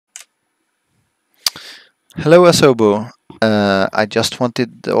Hello Asobo. I just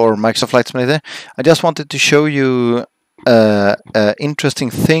wanted, or Microsoft Flight Simulator, I just wanted to show you an interesting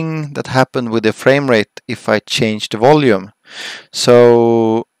thing that happened with the frame rate if I change the volume.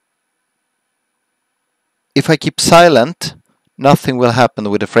 So if I keep silent, nothing will happen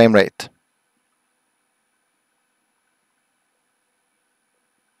with the frame rate.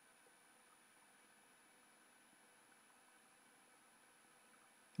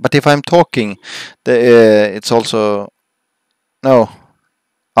 But if I'm talking, it's also no.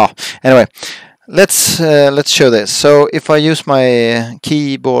 Oh, anyway, let's show this. So if I use my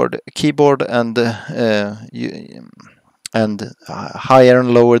keyboard and higher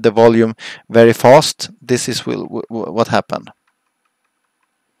and lower the volume very fast, this is what happened.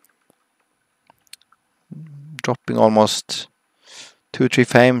 Dropping almost 2-3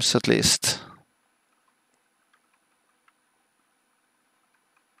 frames at least.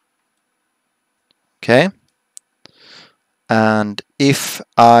 Okay. And if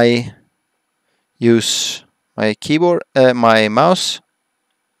I use my keyboard, my mouse,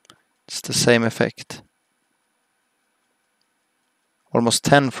 it's the same effect. Almost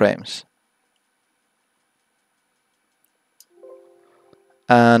 10 frames.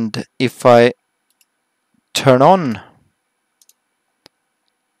 And if I turn on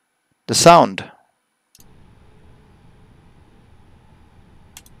the sound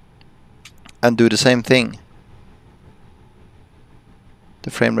and do the same thing, the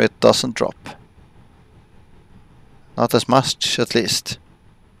frame rate doesn't drop. Not as much, at least.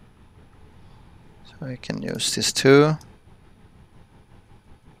 So I can use this too.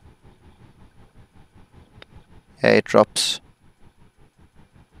 Yeah, it drops.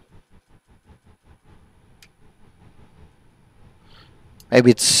 Maybe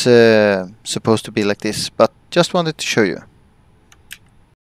it's supposed to be like this, but just wanted to show you.